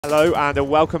Hello and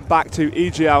welcome back to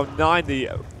EGL9, the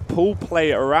pool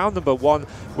play round number 1.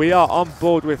 We are on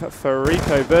board with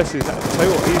Fariko versus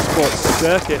Total Esports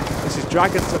Circuit. This is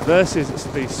Dragons versus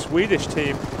the Swedish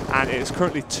team, and it is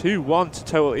currently 2-1 to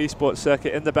Total Esports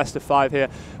Circuit in the best of 5 here.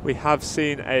 We have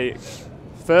seen a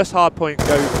first hard point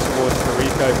go towards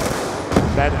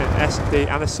Fariko, then an SD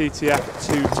and a CTF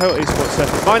to Total Esports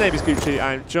Circuit. My name is Gucci.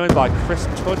 I am joined by Chris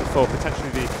Todd for potentially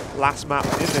the last map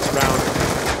in this round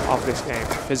of this game.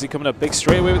 Fizzy coming up big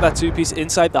straight away with that two-piece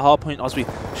inside the hard point. Osby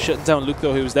shutting down Luke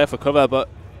though, who was there for cover, but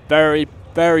very,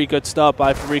 very good start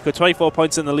by Fariko. 24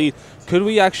 points in the lead. Could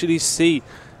we actually see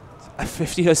a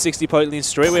 50 or 60 point lead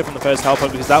straight away from the first hard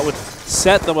point, because that would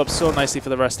set them up so nicely for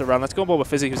the rest of the round. Let's go on board with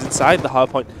Fizzy, who's inside the hard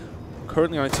point,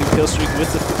 currently on a 2-kill streak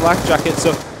with the black jacket.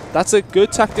 So that's a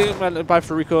good tactic by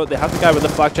Fariko. They have the guy with the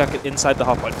black jacket inside the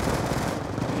hard point.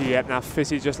 Yep, now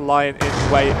Fizzy just lying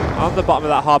in wait on the bottom of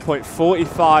that hard point.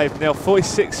 45-0,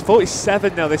 46,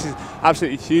 47-0. This is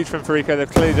absolutely huge from Fariko. They've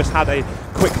clearly just had a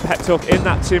quick pep talk in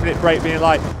that 2-minute break, being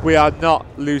like, we are not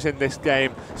losing this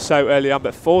game so early on.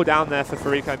 But 4 down there for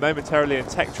Fariko momentarily, and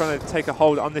TEC trying to take a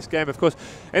hold on this game. Of course,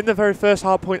 in the very first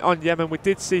hard point on Yemen, we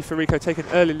did see Fariko take an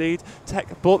early lead.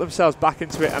 TEC brought themselves back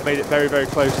into it and made it very, very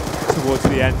close towards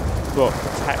the end. But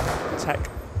TEC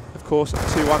of course,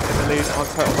 2-1 in the lead on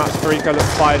total maps. Fariko look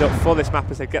fired up for this map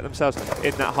as they get themselves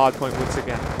in that hard point once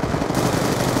again.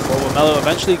 Well, Mello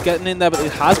eventually getting in there, but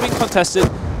it has been contested.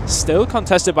 Still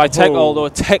contested by TEC, although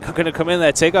TEC are going to come in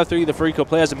there, take out 3 of the Fariko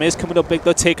players. Amiz coming up big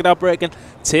though, taking out Brecken,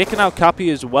 taking out Cappy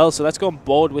as well. So let's go on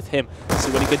board with him,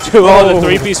 see what he can do. Oh, the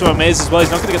 3-piece from Amiz as well.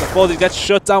 He's not going to get the 4, he gets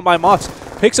shut down by Mott.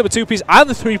 Picks up a 2-piece and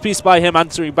the 3-piece by him,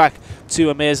 answering back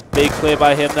to Amiz. Big play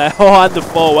by him there. Oh, and the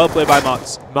 4, well played by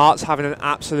Mott. Mott's having an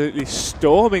absolutely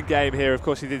storming game here. Of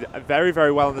course, he did very,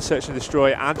 very well on the Search and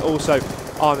Destroy and also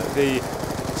on the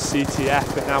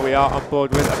CTF, but now we are on board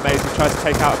with Amaze, who tries to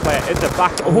take out a player in the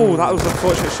back. Oh, that was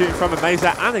unfortunate shooting from Amaze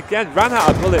there, and again ran out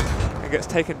of bullet and gets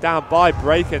taken down by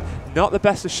Brecken. Not the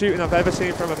best of shooting I've ever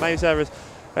seen from Amaze there, as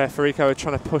Fariko are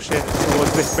trying to push in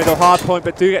towards this middle hard point,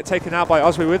 but do get taken out by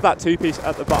Osby with that 2-piece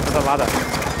at the bottom of the ladder.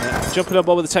 Yeah, jumping on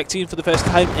board with the TEC team for the first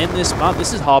time in this map.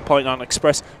 This is hard point on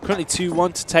Express, currently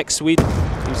 2-1 to TEC Sweden.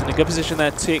 He was in a good position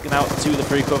there, taking out 2 of the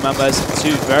Fariko members.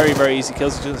 2 very, very easy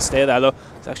kills. He's going to stay there though.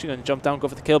 He's actually going to jump down, go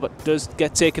for the kill, but does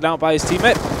get taken out by his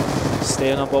teammate.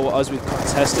 Staying on board with Osby,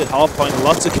 contested hard point.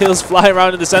 Lots of kills flying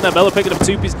around in the center. Mello picking up a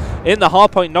 2-piece in the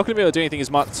hard point. Not going to be able to do anything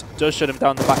as Mott does shut him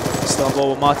down the back. Still on board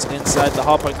with Mott inside the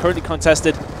hard point. Currently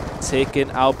contested, taken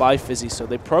out by Fizzy. So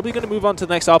they're probably going to move on to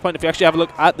the next hard point. If you actually have a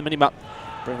look at the minimap,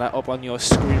 bring that up on your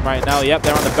screen right now. Yep,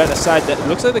 they're on the better side. It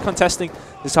looks like they're contesting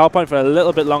this hard point for a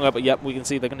little bit longer, but yep, we can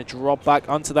see they're going to drop back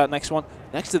onto that next one,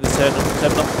 next to the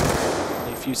terminal.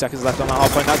 Only a few seconds left on that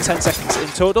hard point. Now 10 seconds in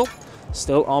total.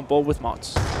 Still on board with Mott.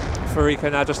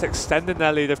 Fariko now just extending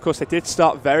their lead. Of course, they did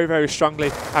start very, very strongly,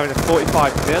 having a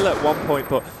 45-0 at one point,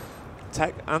 but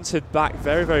TEC answered back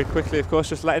very, very quickly. Of course,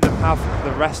 just letting them have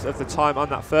the rest of the time on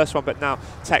that first one, but now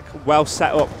TEC well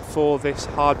set up for this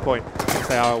hard point.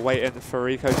 They are awaiting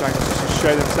Fariko Dragons just to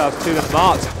show themselves to them.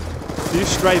 Mart, a few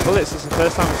stray bullets. It's the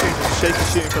first time we've seen some shaky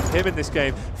shooting from him in this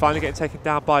game. Finally getting taken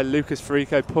down by Lucas.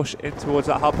 Fariko push in towards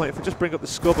that hard point. If we just bring up the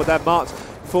score, but there Mart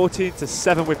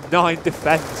 14-7 with 9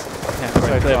 defense. Yeah,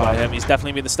 great play by him. He's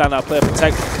definitely been the standout player for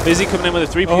TEC. Fizzy coming in with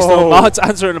a 3-piece though. Mart's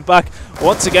answering him back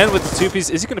once again with the 2-piece.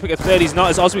 Is he going to pick a 3rd? He's not,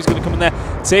 as Osby's going to come in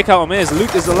there, take out Amiz.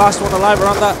 Luke is the last one alive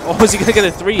around that. Or is he going to get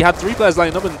a 3? He had 3 players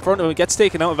lining up in front of him. Gets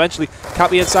taken out eventually.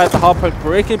 Cappy inside the hard point,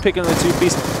 Brecken picking up the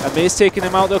 2-piece. Amiz taking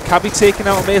him out though. Cappy taking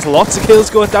out Amiz. Lots of kills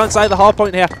going down inside the hard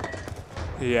point here.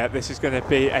 Yeah, this is going to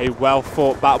be a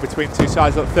well-fought battle between 2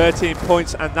 sides. Look, 13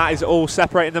 points, and that is all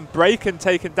separating them. Brecken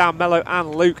taking down Mello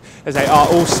and Luke as they are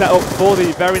all set up for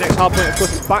the very next hard point. Of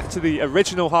course, it's back to the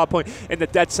original hard point in the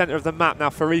dead centre of the map. Now,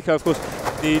 Fariko, of course,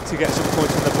 need to get some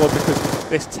points on the board because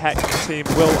this TEC team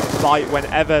will bite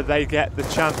whenever they get the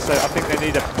chance. So I think they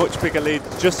need a much bigger lead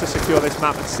just to secure this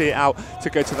map and see it out to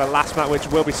go to the last map, which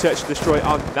will be Search and Destroy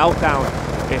on Meltdown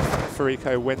if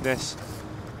Fariko win this.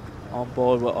 On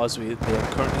board with Osby, they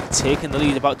are currently taking the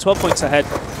lead, about 12 points ahead.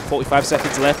 45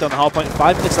 seconds left on the hard point,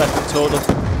 5 minutes left in total.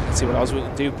 Let's see what Osby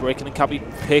can do. Brecken and Cappy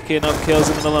picking up kills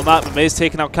in the middle of the map. Amaze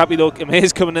taking out Cappy though.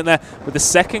 Amaze coming in there with the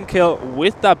 2nd kill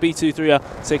with that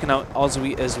B2-3er, taking out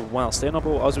Osby as well. Staying up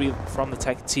with Osby from the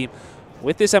TEC team.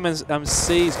 With this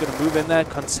MC, he's going to move in there,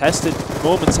 contested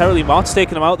momentarily. Mart's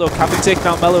taking him out though. Cappy taking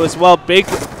out Mello as well. Big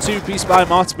 2-piece by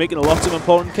Mart, making lots of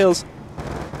important kills.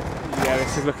 Yeah,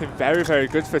 this is looking very, very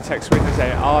good for TEC Sweden as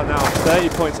they are now 30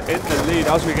 points in the lead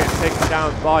as we get taken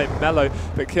down by Mello.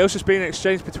 But kills just being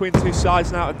exchanged between two sides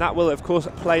now, and that will, of course,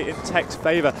 play in TEC's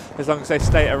favour as long as they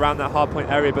stay around that hardpoint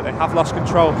area. But they have lost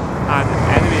control, and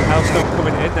enemy Hellstorm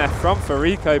coming in there from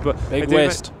Fariko. But big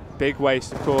waste. Big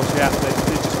waste, of course, yeah.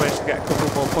 They did just manage to get a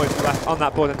couple more points left on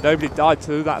that board, and nobody died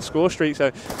to that score streak,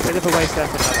 so bit of a waste there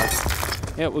for Mello.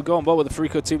 Yeah, we'll go on board with the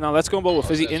Fariko team now. Let's go on board with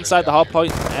Fizzy inside the hard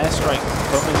point. Airstrike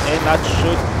coming in. That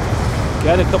should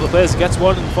get a couple of players. Gets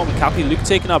one in the form of Cappy. Luke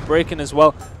taking out breaking as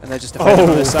well. And they're just defending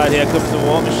on the side here. Comes the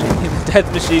War Machine, the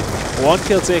Death Machine. One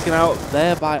kill taken out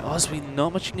there by Osby.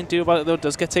 Not much you can do about it though.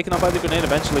 Does get taken out by the grenade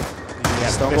eventually. Yeah,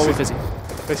 still on board with Fizzy.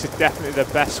 This is definitely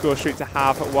the best score streak to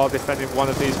have while defending one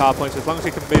of these hard points. As long as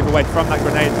he can move away from that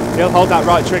grenade, he'll hold that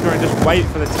right trigger and just wait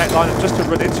for the tech line just to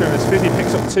run into him. As Fizzy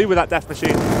picks up 2 with that Death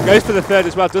Machine, goes for the 3rd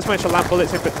as well, does manage to land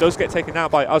bullets in, but does get taken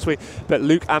out by Osby. But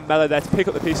Luke and Mello there to pick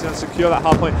up the pieces and secure that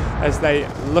hard point as they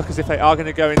look as if they are going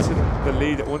to go into the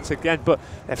lead once again. But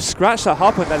they've scratched that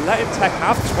hard point. They're letting Tech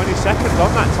have 20 seconds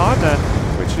on that time there,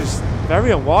 which is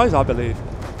very unwise, I believe.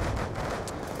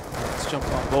 Jump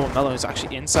on board. Mello is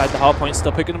actually inside the hard point,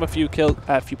 still picking up a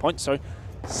few points. Sorry,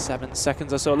 7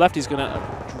 seconds or so left. He's going to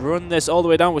run this all the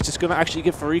way down, which is going to actually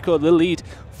give Fariko the lead.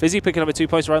 Fizzy picking up 2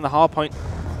 points around the hard point.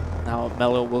 Now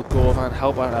Mello will go over and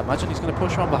help out. I imagine he's going to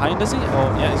push around behind, is he?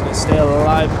 Oh yeah, he's going to stay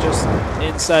alive just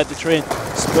inside the train.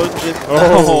 Sponging.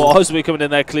 Oh, Osby coming in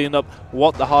there, cleaning up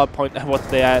what the hard point and what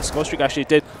the score streak actually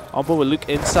did. On board with Luke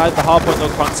inside the hard point,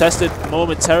 though, contested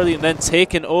momentarily and then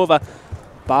taken over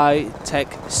by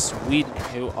TEC Sweden,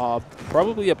 who are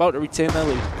probably about to retain their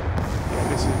lead. Yeah,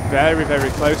 this is very, very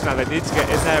close now. They need to get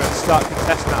in there and start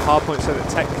contesting that hard point so that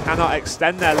TEC cannot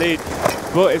extend their lead.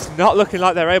 But it's not looking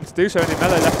like they're able to do so. Only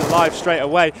Mello left alive straight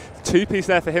away. 2-piece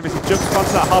there for him as he jumps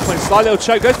onto that hard point. Slight little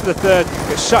choke, goes for the 3rd,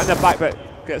 gets shot in the back, but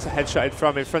gets a headshot in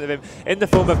front of him in the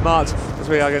form of Marks, as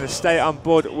we are going to stay on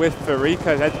board with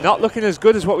Fariko. They're not looking as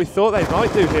good as what we thought they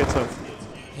might do here, Tom.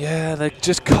 Yeah, they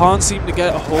just can't seem to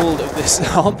get a hold of this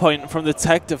hard point from the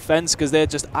TEC defense because they're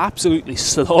just absolutely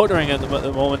slaughtering them at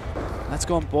the moment. Let's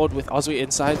go on board with Osby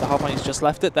inside the hard point. He's just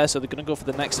left it there, so they're going to go for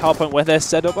the next hard point where they're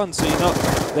set up on. So you know,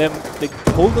 they're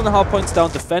holding the hard points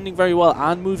down, defending very well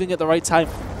and moving at the right time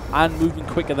and moving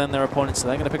quicker than their opponents. So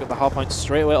they're going to pick up the hard point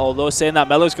straight away. Although saying that,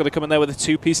 Mello's going to come in there with a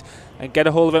 2-piece and get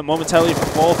a hold of it momentarily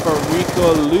for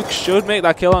Fariko. Luke should make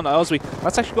that kill on Osby.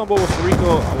 Let's actually go on board with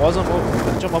Fariko. I was on board,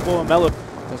 going to jump on board with Mello.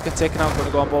 Does get taken out. Going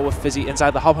to go on board with Fizzy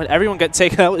inside the hard point. Everyone get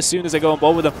taken out as soon as they go on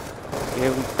board with them.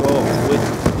 Here we go with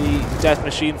the Death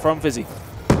Machine from Fizzy.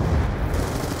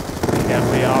 Again,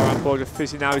 we are on board with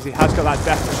Fizzy now as he has got that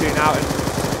Death Machine out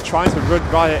and trying to run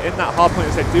Riot in that hard point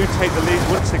as they do take the lead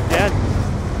once again.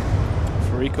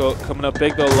 Fariko coming up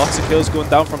big though. Lots of kills going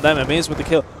down from them. Amazed with the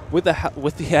kill with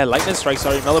the lightning strike.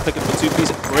 Sorry, Mello picking up a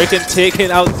 2-piece. Breaking,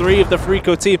 taking out 3 of the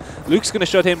Fariko team. Luke's going to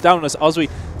shut him down as Osby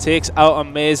takes out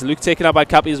Amaze. Luke taken out by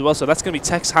Cappy as well. So that's going to be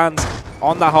TEC's hands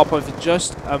on that hard point for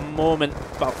just a moment.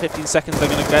 About 15 seconds they're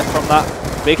going to get from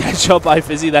that big headshot by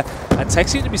Fizzy there. And TEC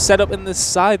seem to be set up in the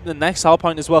side, the next hard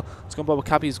point as well. It's going to with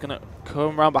Cappy, who's going to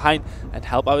come around behind and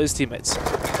help out his teammates.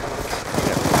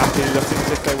 Cappy looking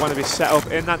as if they want to be set up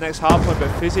in that next hard point,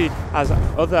 but Fizzy has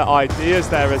other ideas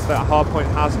there as that hard point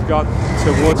has gone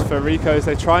towards Fariko as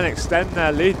they try and extend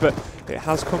their lead, but it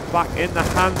has come back in the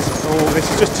hands. Oh, this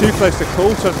is just too close to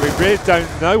call, Ton. We really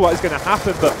don't know what is going to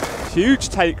happen, but huge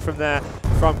take from there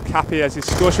from Cappy as his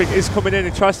score streak is coming in.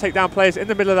 He tries to take down players in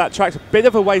the middle of that track. It's a bit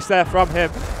of a waste there from him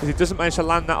as he doesn't manage to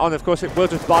land that on. Of course, it will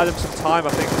just buy them some time,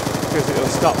 I think, because it will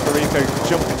stop Fariko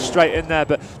jumping straight in there,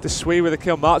 but the Swee with a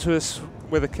kill, March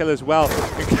with a kill as well.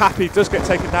 And Cappy does get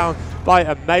taken down by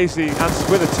Amazing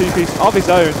and with a 2-piece of his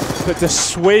own, but the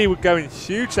Swee going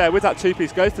huge there with that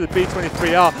 2-piece, goes to the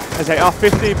B23R as they are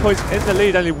 15 points in the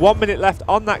lead, only 1 minute left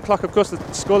on that clock. Of course,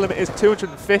 the score limit is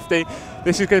 250.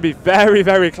 This is going to be very,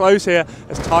 very close here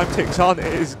as time ticks on.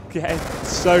 It is getting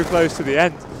so close to the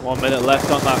end. 1 minute left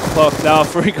on that clock now.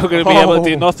 Fariko going to be able to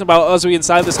do nothing about Osby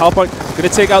inside this hard point. Going to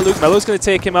take out Luke. Mello's going to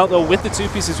take him out though with the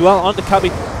 2-piece as well onto Cappy.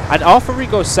 And are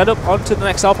Fariko set up onto the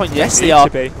next hard point? Yes, they are.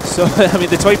 So, I mean,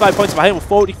 the 25 points behind with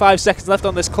 45 seconds left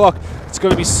on this clock. It's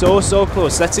going to be so, so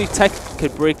close. Let's see if TEC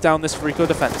can break down this Fariko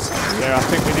defense. Yeah, I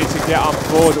think we need to get on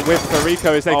board with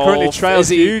Fariko as they currently trail.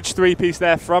 Huge 3-piece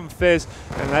there from Fizz.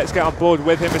 And let's get on board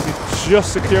with him as he's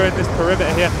just securing this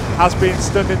perimeter here. Has been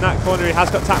stunned in that corner. He has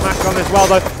got Takmak on as well,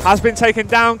 though. Has been taken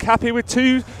down. Cappy with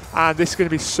 2. And this is going to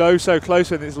be so, so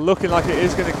close, and it's looking like it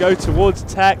is going to go towards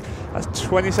TEC. That's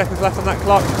 20 seconds left on that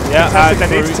clock. Yeah, and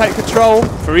they need to take control.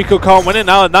 Fariko can't win it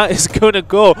now, and that is going to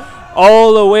go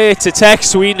all the way to TEC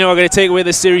Sweden, who are going to take away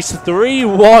the series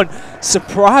 3-1.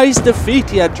 Surprise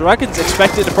defeat. Yeah, Dragons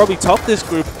expected to probably top this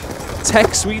group.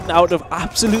 TEC Sweden out of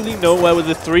absolutely nowhere with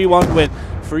a 3-1 win.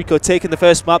 Fariko taking the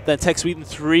first map, then TEC Sweden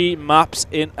 3 maps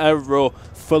in a row.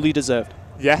 Fully deserved.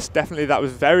 Yes, definitely. That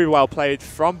was very well played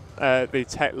from the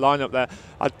TEC lineup there.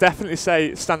 I'd definitely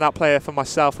say standout player for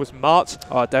myself was Mart.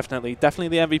 Oh, definitely.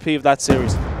 Definitely the MVP of that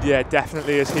series. Yeah,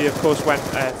 definitely, as he, of course, went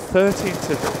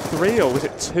 13-3, or was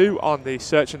it 2 on the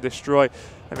Search and Destroy.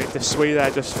 I mean, the Swede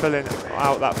there just filling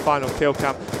out that final kill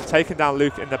cam, taking down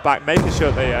Luke in the back, making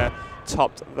sure they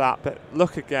topped that. But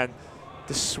look again,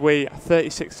 the Swede,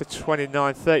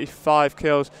 36-29, 35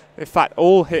 kills. In fact,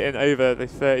 all hitting over the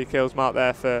 30 kills mark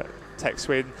there for TEC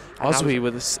Sweden. Oswey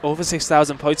with over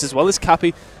 6,000 points, as well as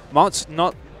Cappy. Mart's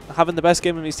not having the best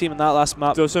game of his team in that last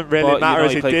map. Doesn't really matter,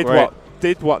 as he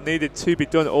did what needed to be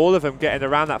done. All of them getting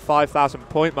around that 5,000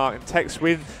 point mark, and TEC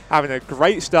Sweden having a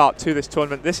great start to this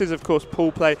tournament. This is, of course,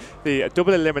 pool play. The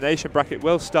double elimination bracket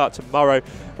will start tomorrow.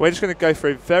 We're just going to go for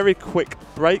a very quick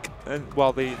break and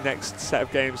while the next set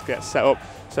of games get set up.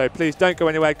 So please don't go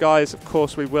anywhere, guys. Of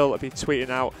course, we will be tweeting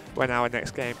out when our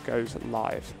next game goes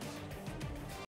live.